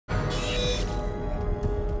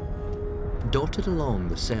Dotted along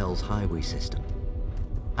the cell's highway system,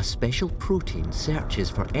 a special protein searches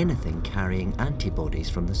for anything carrying antibodies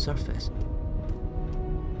from the surface.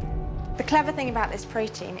 The clever thing about this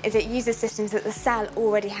protein is it uses systems that the cell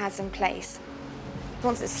already has in place.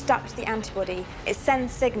 Once it's stuck to the antibody, it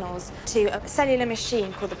sends signals to a cellular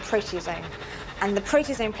machine called the proteasome. And the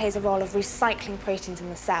proteasome plays a role of recycling proteins in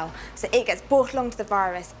the cell. So it gets brought along to the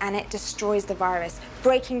virus and it destroys the virus,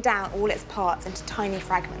 breaking down all its parts into tiny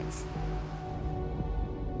fragments.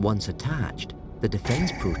 Once attached, the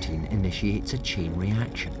defense protein initiates a chain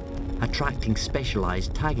reaction, attracting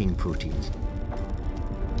specialized tagging proteins.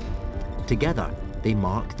 Together, they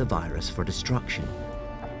mark the virus for destruction.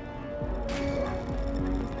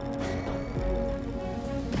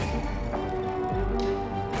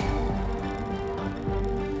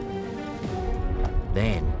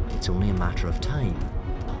 Then, it's only a matter of time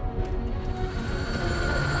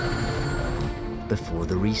before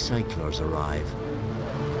the recyclers arrive.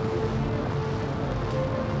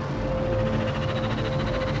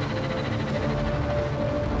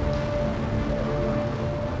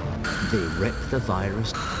 They rip the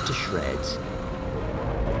virus to shreds.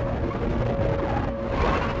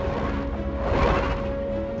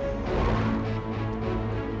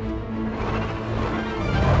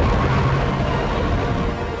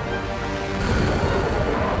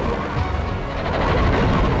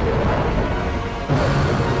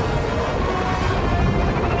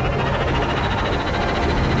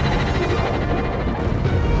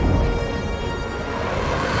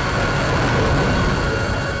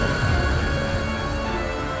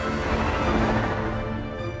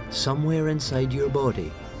 Somewhere inside your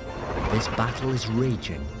body, this battle is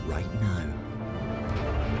raging right now.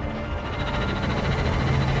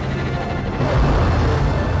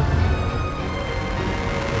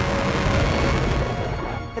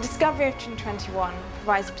 The discovery of TRIN21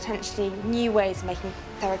 provides potentially new ways of making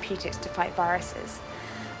therapeutics to fight viruses.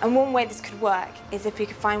 And one way this could work is if we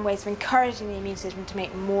could find ways of encouraging the immune system to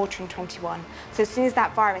make more TRIN21. So as soon as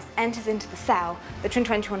that virus enters into the cell, the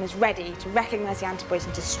TRIN21 is ready to recognize the antibodies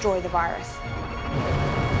and destroy the virus.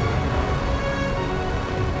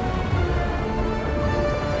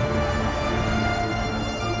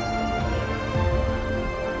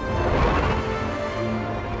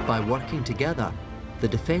 By working together, the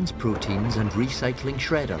defense proteins and recycling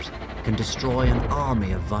shredders can destroy an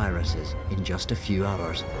army of viruses in just a few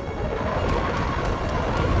hours.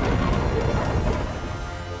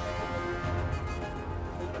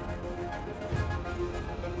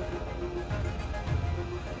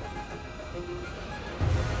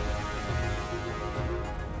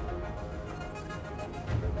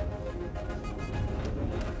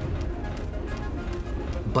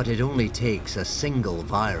 But it only takes a single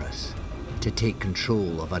virus to take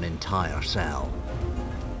control of an entire cell.